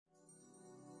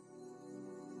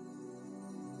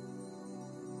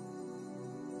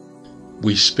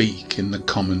We speak in the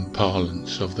common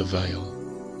parlance of the veil,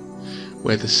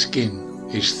 where the skin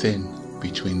is thin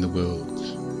between the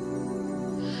worlds.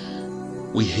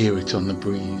 We hear it on the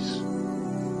breeze,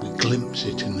 we glimpse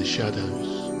it in the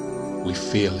shadows, we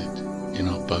feel it in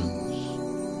our bones.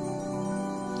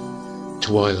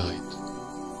 Twilight,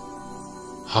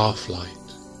 half-light,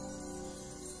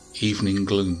 evening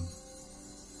gloom,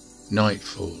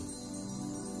 nightfall,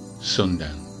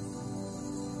 sundown.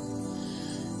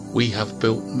 We have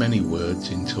built many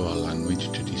words into our language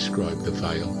to describe the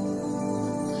veil.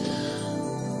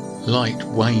 Light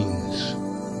wanes,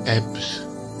 ebbs,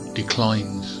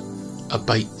 declines,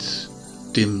 abates,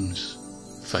 dims,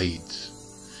 fades.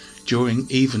 During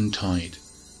eventide,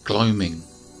 gloaming,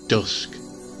 dusk,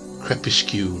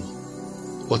 crepuscule,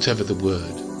 whatever the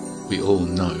word, we all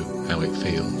know how it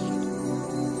feels.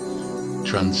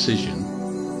 Transition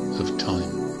of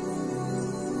time.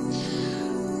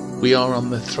 We are on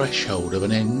the threshold of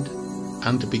an end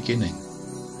and a beginning,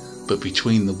 but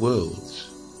between the worlds,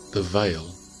 the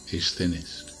veil is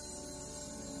thinnest.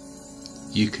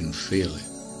 You can feel it.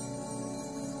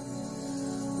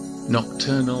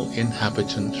 Nocturnal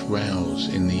inhabitants rouse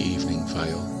in the evening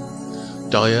veil.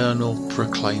 Diurnal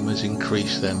proclaimers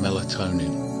increase their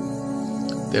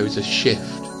melatonin. There is a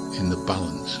shift in the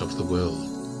balance of the world.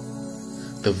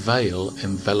 The veil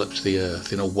envelops the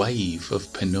earth in a wave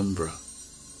of penumbra.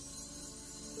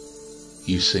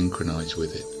 You synchronize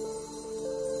with it.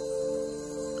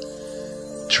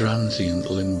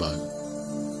 Transient limbo,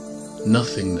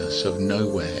 nothingness of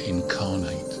nowhere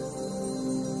incarnate,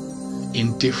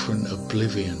 indifferent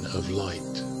oblivion of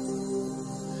light,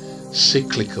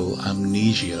 cyclical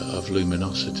amnesia of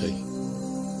luminosity,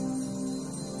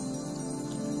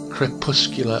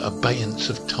 crepuscular abeyance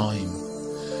of time,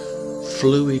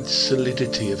 fluid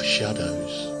solidity of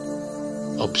shadows,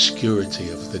 obscurity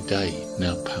of the day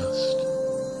now past,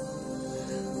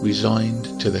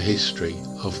 resigned to the history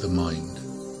of the mind.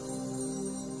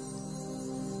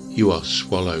 You are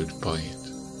swallowed by it.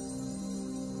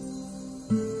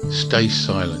 Stay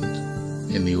silent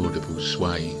in the audible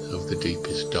sway of the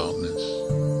deepest darkness.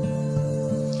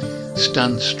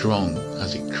 Stand strong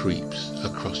as it creeps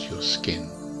across your skin.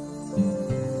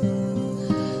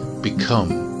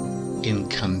 Become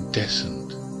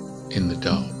incandescent in the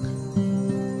dark.